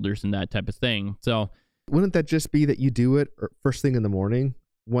rocks and boulders and that type of thing. So wouldn't that just be that you do it first thing in the morning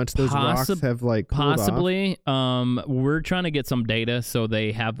once those rocks have like cooled possibly off? We're trying to get some data so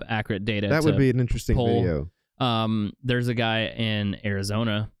they have accurate data. That would be an interesting video. There's a guy in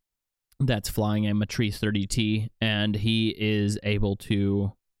Arizona that's flying a Matrice 30T, and he is able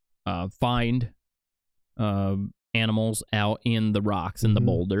to find animals out in the rocks and the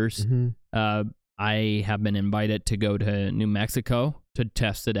boulders. I have been invited to go to New Mexico to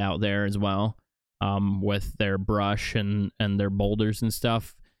test it out there as well, with their brush and their boulders and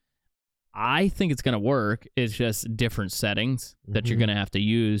stuff. I think it's going to work. It's just different settings that you're going to have to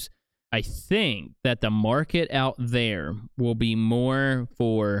use. I think that the market out there will be more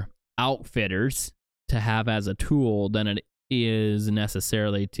for outfitters to have as a tool than it is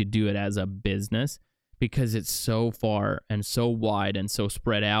necessarily to do it as a business, because it's so far and so wide and so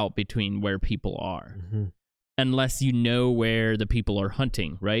spread out between where people are. Unless you know where the people are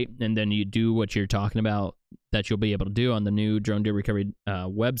hunting, right? And then you do what you're talking about that you'll be able to do on the new Drone Deer Recovery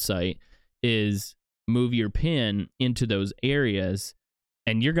website is move your pin into those areas,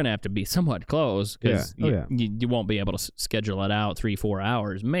 and you're going to have to be somewhat close because you won't be able to schedule it out 3-4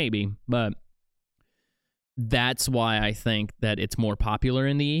 hours maybe, but that's why I think that it's more popular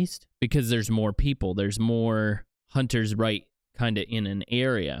in the East, because there's more people, there's more hunters right kind of in an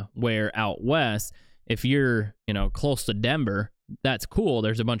area, where out West, if you're, close to Denver, that's cool.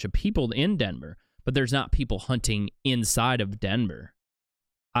 There's a bunch of people in Denver, but there's not people hunting inside of Denver.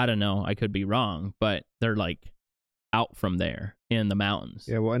 I don't know. I could be wrong, but they're like out from there in the mountains.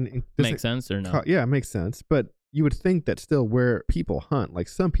 Yeah, well, and makes sense or no? Yeah, it makes sense. But you would think that still where people hunt, like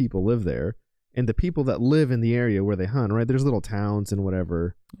some people live there, and the people that live in the area where they hunt, right? There's little towns and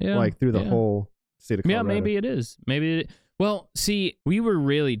whatever, like through the whole state of Colorado. Yeah, maybe it is. Well, see, we were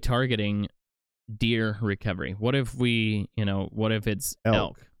really targeting deer recovery. What if we, what if it's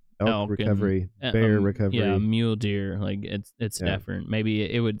elk recovery, bear recovery? Yeah, mule deer. Like it's different. Maybe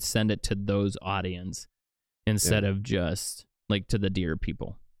it would send it to those audience instead of just like to the deer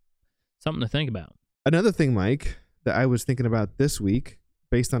people. Something to think about. Another thing, Mike, that I was thinking about this week,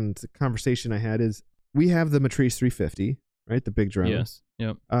 based on the conversation I had, is we have the Matrice 350, right? The big drone. Yes.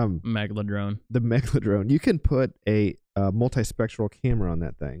 Yep. Megalodrone. The Megalodrone. You can put a multispectral camera on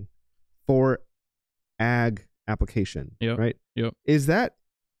that thing for ag application, right? Yep. Is that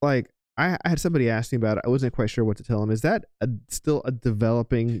like, I had somebody ask me about it. I wasn't quite sure what to tell them. Is that still a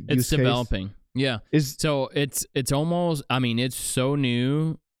developing use case? It's developing. Yeah. So it's almost, it's so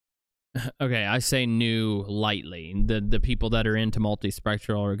new. Okay, I say new lightly. The people that are into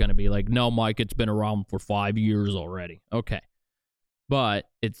multispectral are going to be like, no, Mike, it's been around for 5 years already. Okay. But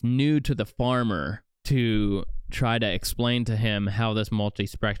it's new to the farmer to try to explain to him how this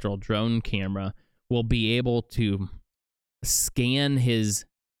multispectral drone camera will be able to scan his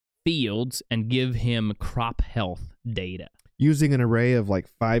fields and give him crop health data. Using an array of like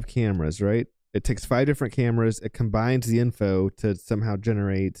 5 cameras, right? It takes 5 different cameras. It combines the info to somehow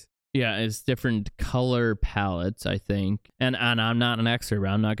generate... Yeah, it's different color palettes, I think. And I'm not an expert,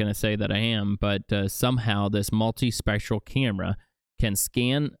 I'm not going to say that I am, but somehow this multispectral camera can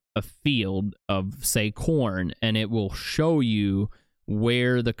scan a field of, say, corn, and it will show you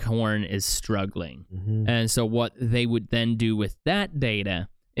where the corn is struggling. And so what they would then do with that data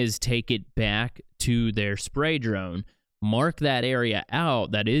is take it back to their spray drone, mark that area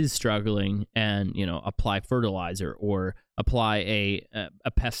out that is struggling, and apply fertilizer or apply a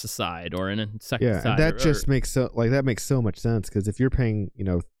pesticide or an insecticide. Yeah, and that just makes so much sense, because if you're paying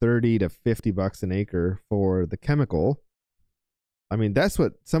 $30 to $50 an acre for the chemical, that's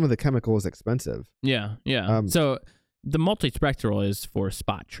what some of the chemical is expensive. Yeah. So the multispectral is for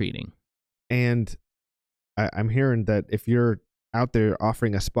spot treating, and I'm hearing that if you're out there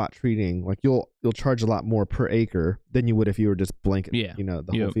offering a spot treating, like you'll charge a lot more per acre than you would if you were just blanket, the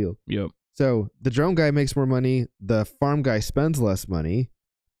whole field. Yep. So the drone guy makes more money, the farm guy spends less money,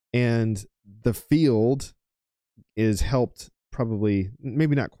 and the field is helped probably,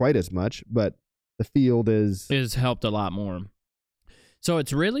 maybe not quite as much, but the field is helped a lot more. So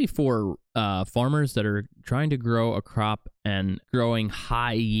it's really for farmers that are trying to grow a crop and growing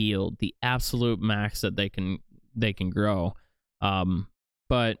high yield, the absolute max that they can grow.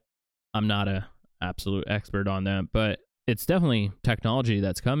 But I'm not a absolute expert on that. But it's definitely technology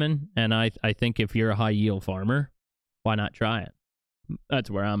that's coming, and I think if you're a high yield farmer, why not try it? That's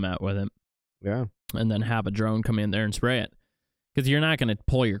where I'm at with it. Yeah. And then have a drone come in there and spray it. Because you're not going to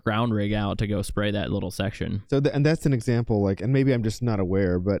pull your ground rig out to go spray that little section. So, and that's an example, like, and maybe I'm just not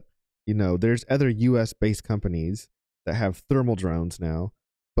aware, but, you know, there's other U.S.-based companies that have thermal drones now.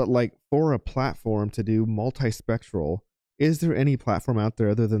 But, like, for a platform to do multispectral, is there any platform out there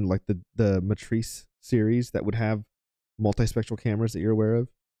other than, like, the Matrice series that would have multispectral cameras that you're aware of?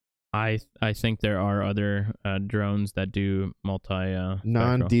 I think there are other drones that do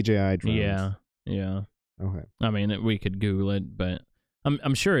non-DJI drones. Yeah. Okay. I mean, we could Google it, but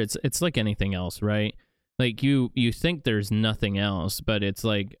I'm sure it's like anything else, right? Like you think there's nothing else, but it's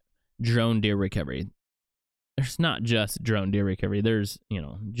like drone deer recovery. There's not just drone deer recovery. There's,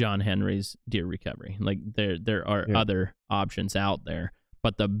 John Henry's deer recovery. Like there are other options out there,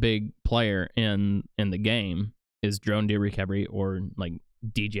 but the big player in the game is drone deer recovery or like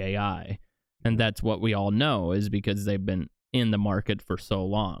DJI. And that's what we all know is because they've been in the market for so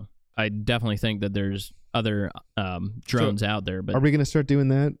long. I definitely think that there's other drones out there. But are we going to start doing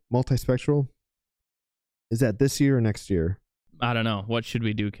that, multispectral? Is that this year or next year? I don't know. What should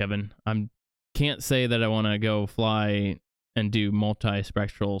we do, Kevin? I can't say that I want to go fly and do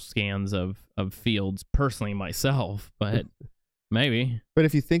multispectral scans of fields personally myself, but maybe. But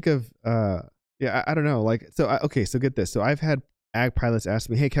if you think of, I don't know. Like, so get this. So I've had ag pilots ask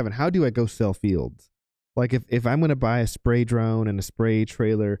me, hey, Kevin, how do I go sell fields? Like if I'm going to buy a spray drone and a spray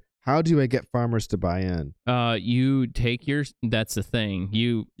trailer, how do I get farmers to buy in? You take that's the thing.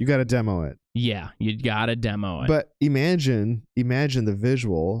 You got to demo it. Yeah, you got to demo it. But imagine the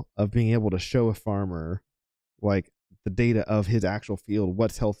visual of being able to show a farmer like the data of his actual field,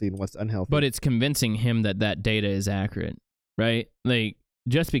 what's healthy and what's unhealthy. But it's convincing him that data is accurate, right? Like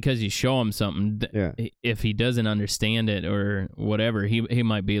just because you show him something, if he doesn't understand it or whatever, he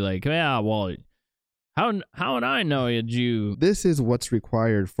might be like, yeah, well, how would I know you? This is what's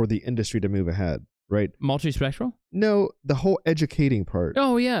required for the industry to move ahead, right? Multispectral? No, the whole educating part.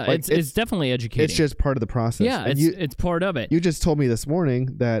 Oh yeah, like it's definitely educating. It's just part of the process. Yeah, it's part of it. You just told me this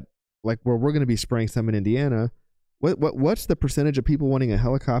morning that like where we're going to be spraying some in Indiana, what's the percentage of people wanting a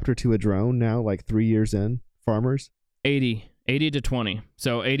helicopter to a drone now? Like 3 years in, farmers. 80 to 20.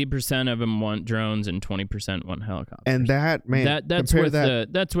 So 80% of them want drones and 20% want helicopters. And that's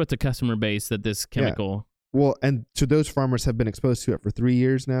with the customer base that this chemical. Yeah. Well, and so those farmers have been exposed to it for 3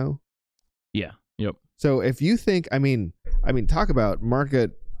 years now. Yeah. Yep. So if you think, I mean, talk about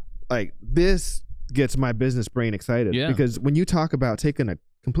market, like this gets my business brain excited. Yeah. Because when you talk about taking a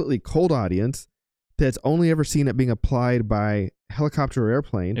completely cold audience that's only ever seen it being applied by helicopter or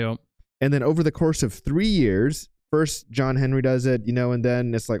airplane, yep. And then over the course of 3 years. First, John Henry does it, and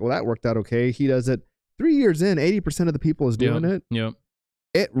then it's like, well, that worked out okay. He does it. 3 years in, 80% of the people is doing it. Yep.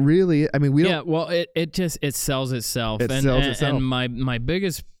 It really, I mean, we don't. Yeah, well, it sells itself. It sells itself. And my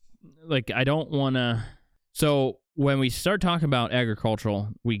biggest, like, I don't want to. So when we start talking about agricultural,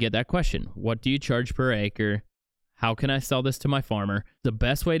 we get that question. What do you charge per acre? How can I sell this to my farmer? The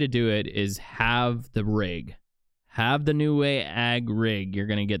best way to do it is have the rig. Have the New Way Ag rig. You're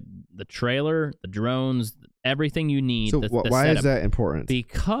going to get the trailer, the drones, everything you need. So why is that important?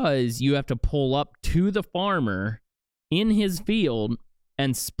 Because you have to pull up to the farmer in his field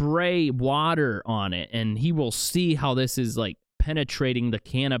and spray water on it, and he will see how this is like penetrating the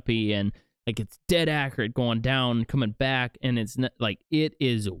canopy and like it's dead accurate going down, coming back, and it's not, like it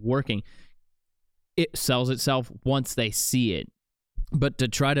is working. It sells itself once they see it. But to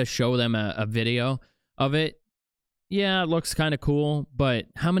try to show them a video of it, yeah, it looks kind of cool, but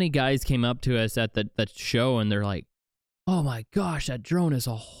how many guys came up to us at the show and they're like, oh my gosh, that drone is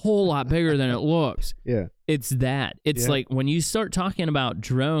a whole lot bigger than it looks. Yeah. It's that. It's like when you start talking about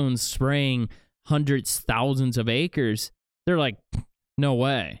drones spraying hundreds, thousands of acres, they're like, no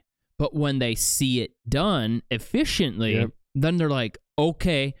way. But when they see it done efficiently, then they're like,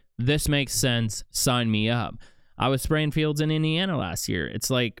 okay, this makes sense. Sign me up. I was spraying fields in Indiana last year. It's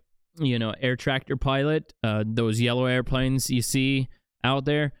like, air tractor pilot, those yellow airplanes you see out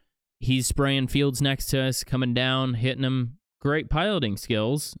there, he's spraying fields next to us, coming down, hitting them. Great piloting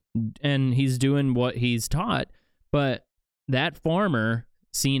skills, and he's doing what he's taught. But that farmer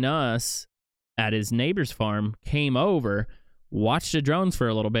seen us at his neighbor's farm, came over, watched the drones for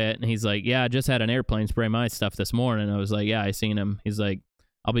a little bit, and he's like, yeah, I just had an airplane spray my stuff this morning. I was like, yeah, I seen him. He's like,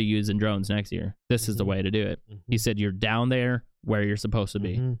 I'll be using drones next year. This is the way to do it. He said, you're down there where you're supposed to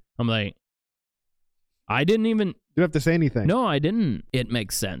be. I'm like, I didn't even. You don't have to say anything. No, I didn't. It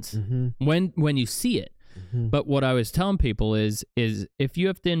makes sense when you see it. But what I was telling people is if you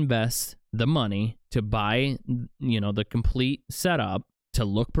have to invest the money to buy, the complete setup to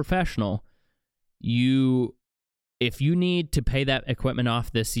look professional, if you need to pay that equipment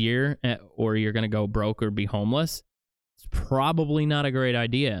off this year, or you're going to go broke or be homeless, it's probably not a great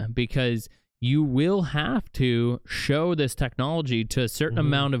idea, because you will have to show this technology to a certain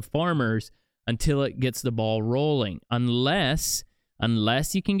amount of farmers until it gets the ball rolling. Unless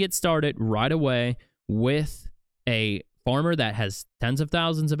you can get started right away with a farmer that has tens of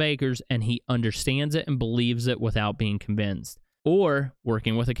thousands of acres and he understands it and believes it without being convinced, or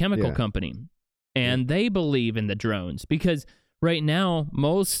working with a chemical company. And they believe in the drones, because right now,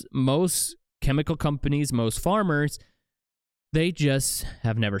 most chemical companies, most farmers, they just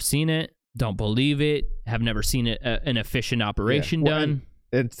have never seen it, don't believe it, have never seen it, an efficient operation done.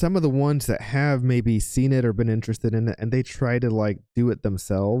 And some of the ones that have maybe seen it or been interested in it, and they try to like do it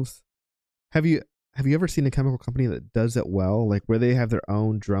themselves. Have you ever seen a chemical company that does it well, like where they have their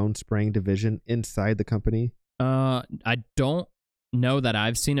own drone spraying division inside the company? I don't know that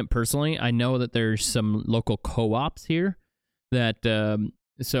I've seen it personally. I know that there's some local co-ops here that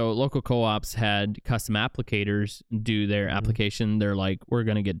so local co-ops had custom applicators do their application. They're like, we're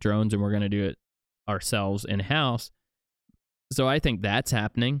going to get drones and we're going to do it ourselves in-house. So I think that's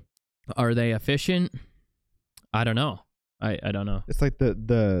happening. Are they efficient? I don't know. I don't know. It's like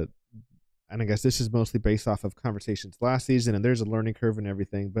and I guess this is mostly based off of conversations last season, and there's a learning curve and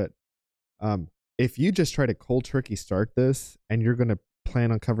everything, but if you just try to cold turkey start this and you're going to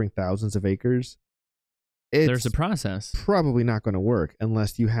plan on covering thousands of acres, there's a process. Probably not going to work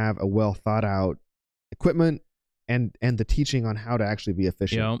unless you have a well thought out equipment and the teaching on how to actually be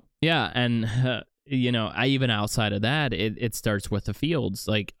efficient. Yeah. And, even outside of that, it starts with the fields.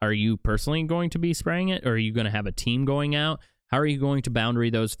 Like, are you personally going to be spraying it, or are you going to have a team going out? How are you going to boundary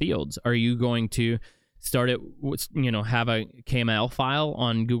those fields? Are you going to start it, have a KML file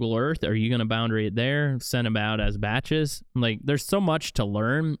on Google Earth? Are you going to boundary it there, send them out as batches? Like, there's so much to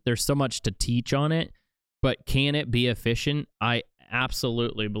learn. There's so much to teach on it, but can it be efficient? I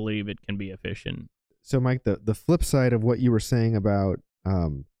absolutely believe it can be efficient. So Mike, the flip side of what you were saying about,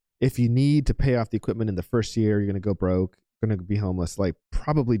 if you need to pay off the equipment in the first year, you're going to go broke, going to be homeless, like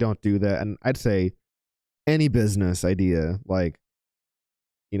probably don't do that. And I'd say any business idea, like,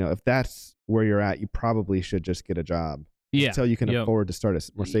 if that's where you're at, you probably should just get a job until you can afford to start it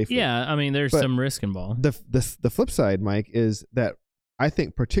more safely. Yeah, I mean, there's some risk involved. The flip side, Mike, is that I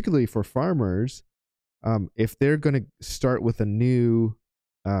think particularly for farmers, if they're going to start with a new,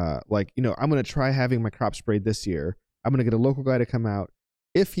 I'm going to try having my crop sprayed this year. I'm going to get a local guy to come out.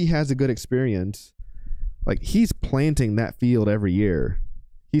 If he has a good experience, like he's planting that field every year.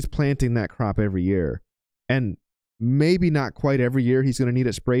 He's planting that crop every year. And maybe not quite every year he's going to need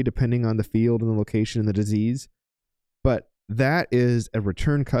it sprayed depending on the field and the location and the disease. But that is a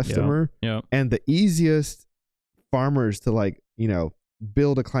return customer. Yeah. And the easiest farmers to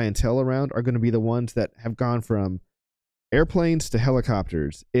build a clientele around are going to be the ones that have gone from airplanes to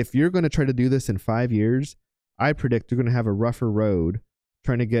helicopters. If you're going to try to do this in 5 years, I predict you're going to have a rougher road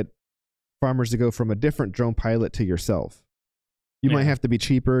trying to get farmers to go from a different drone pilot to yourself. You might have to be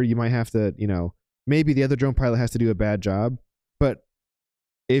cheaper. You might have to, maybe the other drone pilot has to do a bad job. But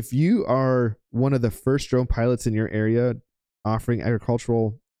if you are one of the first drone pilots in your area offering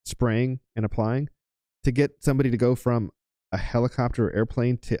agricultural spraying and applying, to get somebody to go from a helicopter or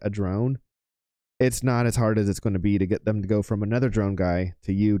airplane to a drone, it's not as hard as it's going to be to get them to go from another drone guy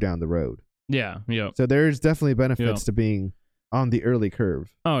to you down the road. Yeah. So there's definitely benefits to being on the early curve.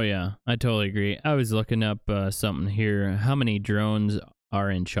 Oh, yeah. I totally agree. I was looking up something here. How many drones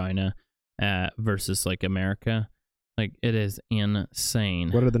are in China versus like America? Like, it is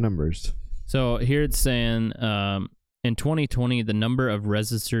insane. What are the numbers? So here it's saying in 2020, the number of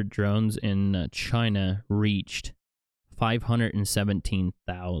registered drones in China reached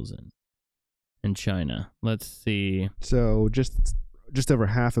 517,000 in China. Let's see. So just over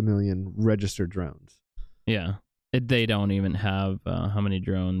 500,000 registered drones. Yeah. They don't even have how many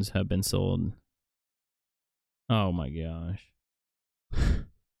drones have been sold. Oh my gosh.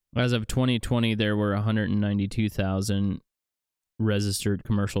 As of 2020, there were 192,000 registered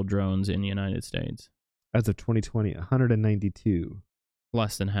commercial drones in the United States. As of 2020, 192.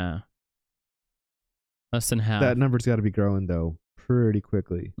 Less than half. Less than half. That number's got to be growing, though, pretty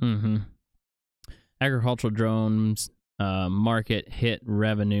quickly. Mm-hmm. Agricultural drones market hit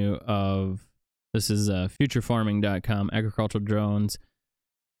revenue of... This is futurefarming.com. Agricultural drones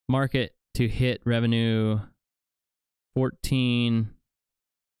market to hit revenue 14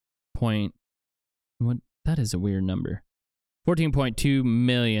 point, what, that is a weird number. 14.2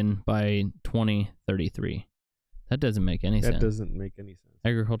 million by 2033. That doesn't make any sense. That doesn't make any sense.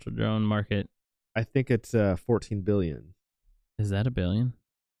 Agricultural drone market. I think it's 14 billion. Is that a billion?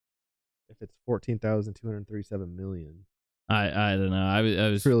 If it's 14,237 million. I don't know. I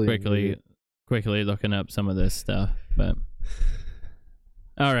was Trillion, quickly looking up some of this stuff, but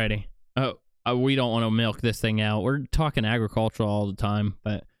alrighty. We don't want to milk this thing out. We're talking agricultural all the time,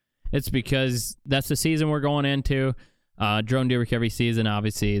 but it's because that's the season we're going into. Drone deer recovery season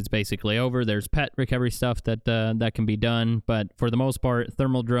obviously is basically over. There's pet recovery stuff that can be done, but for the most part,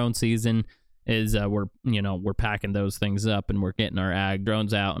 thermal drone season is we're packing those things up and we're getting our ag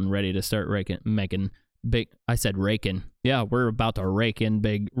drones out and ready to start making big. I said raking. Yeah, we're about to rake in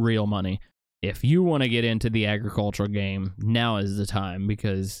big real money. If you want to get into the agricultural game, now is the time,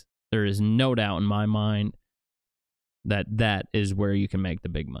 because there is no doubt in my mind that is where you can make the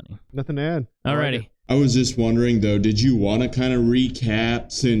big money. Nothing to add. Alrighty. I was just wondering, though, did you want to kind of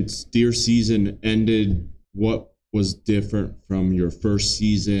recap, since deer season ended, what was different from your first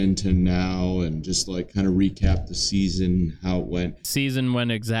season to now, and just like kind of recap the season, how it went? Season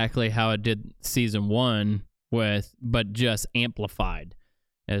went exactly how it did season one, but just amplified.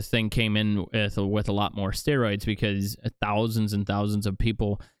 As thing came in with a lot more steroids, because thousands and thousands of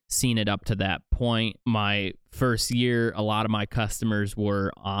people seen it up to that point. My first year, a lot of my customers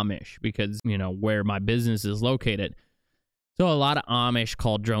were Amish, because, where my business is located. So a lot of Amish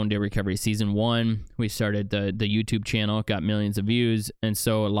called Drone Deer Recovery season one. We started the YouTube channel, got millions of views. And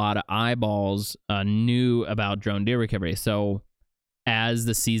so a lot of eyeballs knew about Drone Deer Recovery. So as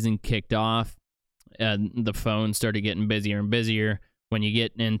the season kicked off, the phone started getting busier and busier. When you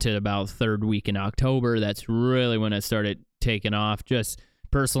get into about third week in October, that's really when it started taking off. Just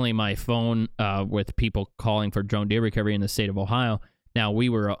personally, my phone with people calling for drone deer recovery in the state of Ohio. Now, we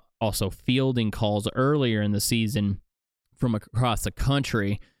were also fielding calls earlier in the season from across the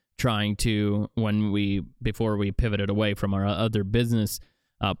country, trying to, before we pivoted away from our other business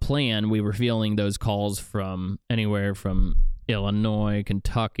plan, we were fielding those calls from anywhere from Illinois,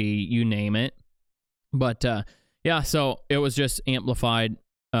 Kentucky, you name it. But yeah, so it was just amplified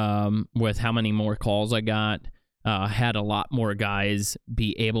with how many more calls I got. Had a lot more guys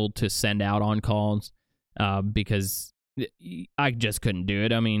be able to send out on calls because I just couldn't do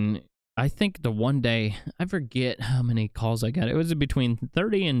it. I mean, I think the one day, I forget how many calls I got. It was between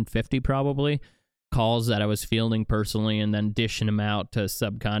 30 and 50 probably calls that I was fielding personally, and then dishing them out to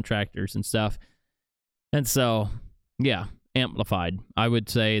subcontractors and stuff. And so, yeah, amplified. I would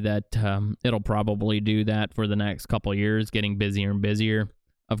say that it'll probably do that for the next couple of years, getting busier and busier.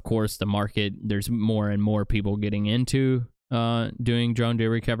 Of course, the market, there's more and more people getting into doing drone deer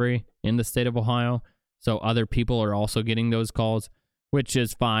recovery in the state of Ohio. So other people are also getting those calls, which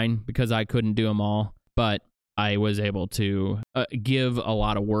is fine because I couldn't do them all. But I was able to give a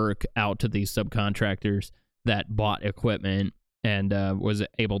lot of work out to these subcontractors that bought equipment, and was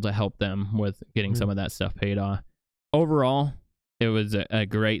able to help them with getting some of that stuff paid off. Overall, it was a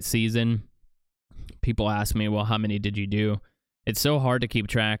great season. People ask me, well, how many did you do? It's so hard to keep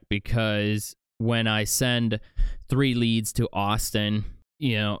track, because when I send 3 leads to Austin,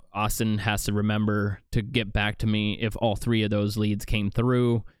 Austin has to remember to get back to me if all 3 of those leads came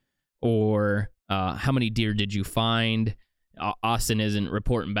through, or how many deer did you find? Austin isn't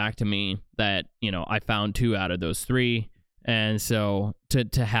reporting back to me that, I found 2 out of those 3. And so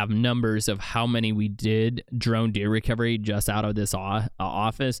to have numbers of how many we did drone deer recovery just out of this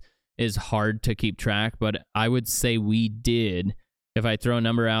office is hard to keep track. But I would say we did, if I throw a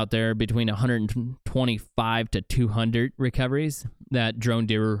number out there, between 125 to 200 recoveries that drone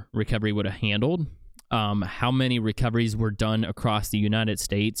deer recovery would have handled. How many recoveries were done across the United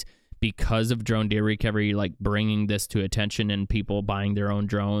States because of drone deer recovery, like bringing this to attention and people buying their own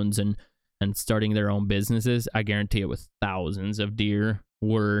drones and starting their own businesses? I guarantee it was thousands of deer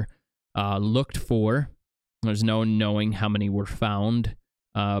were looked for. There's no knowing how many were found,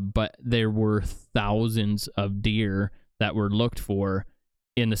 but there were thousands of deer that were looked for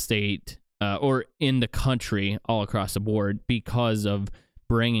in the state or in the country all across the board because of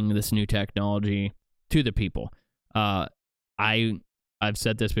bringing this new technology to the people. I've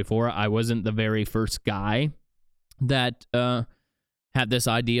said this before. I wasn't the very first guy that had this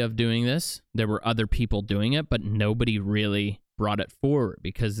idea of doing this. There were other people doing it, but nobody really brought it forward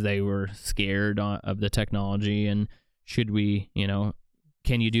because they were scared of the technology and should we,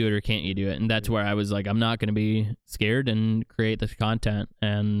 can you do it or can't you do it? And that's where I was like, I'm not going to be scared and create this content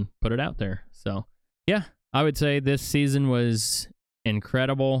and put it out there. So, yeah, I would say this season was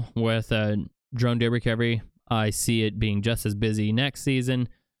incredible with drone deer recovery. I see it being just as busy next season,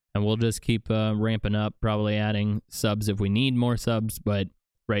 and we'll just keep ramping up, probably adding subs if we need more subs. But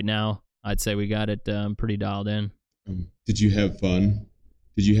right now, I'd say we got it pretty dialed in. Did you have fun?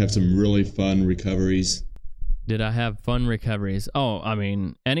 Did you have some really fun recoveries? Did I have fun recoveries? Oh, I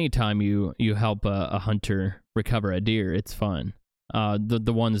mean, anytime you help a hunter recover a deer, it's fun.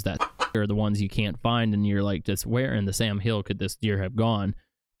 The ones that are the ones you can't find, and you're like, just where in the Sam Hill could this deer have gone?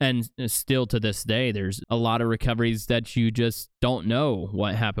 And still to this day, there's a lot of recoveries that you just don't know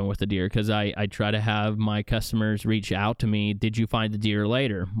what happened with the deer, because I try to have my customers reach out to me. Did you find the deer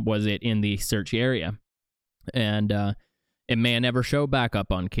later? Was it in the search area? And it may never show back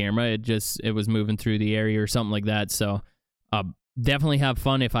up on camera. It was moving through the area or something like that. So definitely have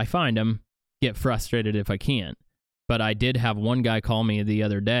fun if I find them. Get frustrated if I can't. But I did have one guy call me the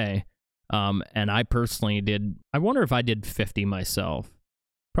other day, and I personally did. I wonder if I did 50 myself.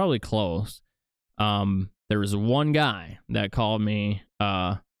 Probably close. There was one guy that called me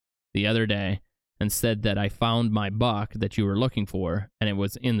the other day and said that I found my buck that you were looking for, and it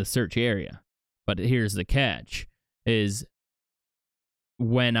was in the search area. But here's the catch, is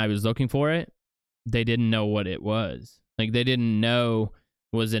when I was looking for it, they didn't know what it was. Like, they didn't know,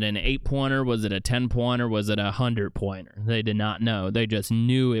 was it an 8-pointer? Was it a 10-pointer? Was it a 100-pointer? They did not know. They just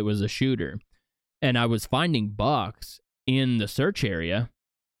knew it was a shooter. And I was finding bucks in the search area,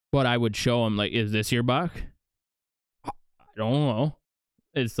 but I would show them, like, is this your buck? I don't know.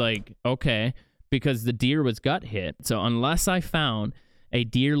 It's like, okay, because the deer was gut hit. So unless I found a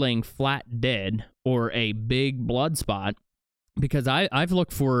deer laying flat dead or a big blood spot, because I've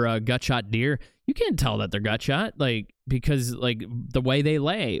looked for gut shot deer, you can't tell that they're gut shot, like, because like the way they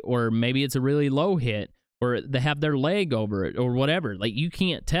lay, or maybe it's a really low hit, or they have their leg over it, or whatever. Like, you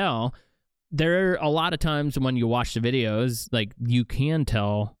can't tell. There are a lot of times when you watch the videos, like, you can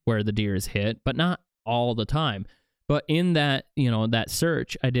tell where the deer is hit, but not all the time. But in that, that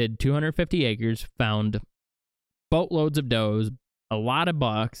search, I did 250 acres, found boatloads of does, a lot of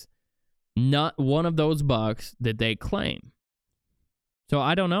bucks. Not one of those bucks did they claim. So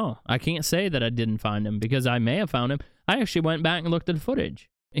I don't know. I can't say that I didn't find him, because I may have found him. I actually went back and looked at the footage.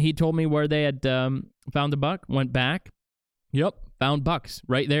 He told me where they had found the buck, went back. Yep, found bucks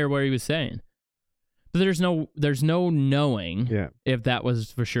right there where he was saying. But there's no knowing if that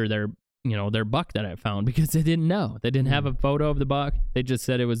was for sure their buck that I found, because they didn't know. They didn't have a photo of the buck. They just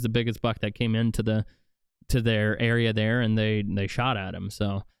said it was the biggest buck that came into their area there, and they shot at him.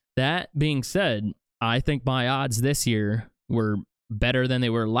 So that being said, I think my odds this year were better than they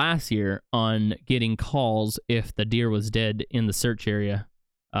were last year on getting calls if the deer was dead in the search area.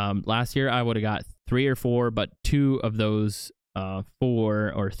 Last year I would have got 3 or 4, but 2 of those 4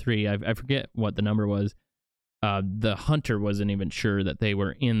 or 3, I forget what the number was. The hunter wasn't even sure that they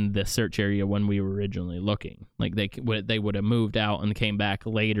were in the search area when we were originally looking. Like, they would have moved out and came back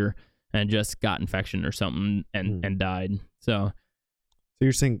later and just got infection or something and died. So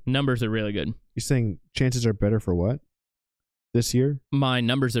you're saying numbers are really good. You're saying chances are better for what? This year? My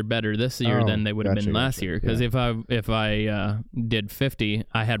numbers are better this year than they would have been last year. Because if I did 50,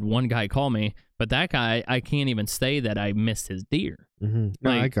 I had one guy call me, but that guy, I can't even say that I missed his deer. Mm-hmm.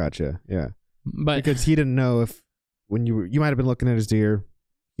 No, I gotcha. Yeah, but because he didn't know if when you might have been looking at his deer,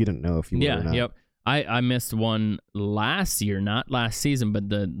 he didn't know if you were or not. Yep. I missed one last year, not last season, but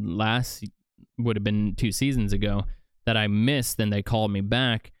the last would have been 2 seasons ago that I missed. And they called me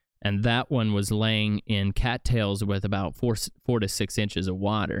back. And that one was laying in cattails with about 4 to 6 inches of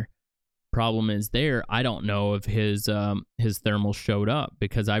water. Problem is there, I don't know if his thermals showed up,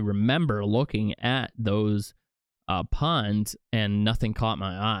 because I remember looking at those ponds and nothing caught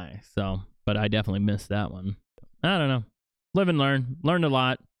my eye. So, but I definitely missed that one. I don't know. Live and learn. Learned a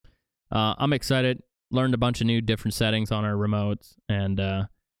lot. I'm excited. Learned a bunch of new different settings on our remotes, and I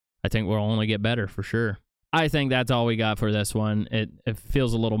think we'll only get better for sure. I think that's all we got for this one. It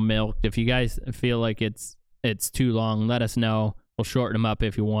feels a little milked. If you guys feel like it's too long, let us know. We'll shorten them up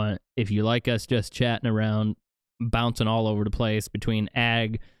if you want. If you like us just chatting around, bouncing all over the place between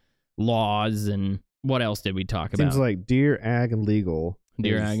ag, laws, and what else did we talk about? Seems like deer, ag, and legal.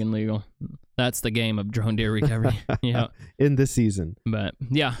 Deer, ag, and legal. That's the game of drone deer recovery. Yeah. In this season. But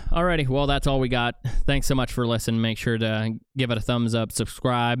yeah, alrighty. Well, that's all we got. Thanks so much for listening. Make sure to give it a thumbs up,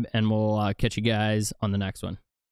 subscribe, and we'll catch you guys on the next one.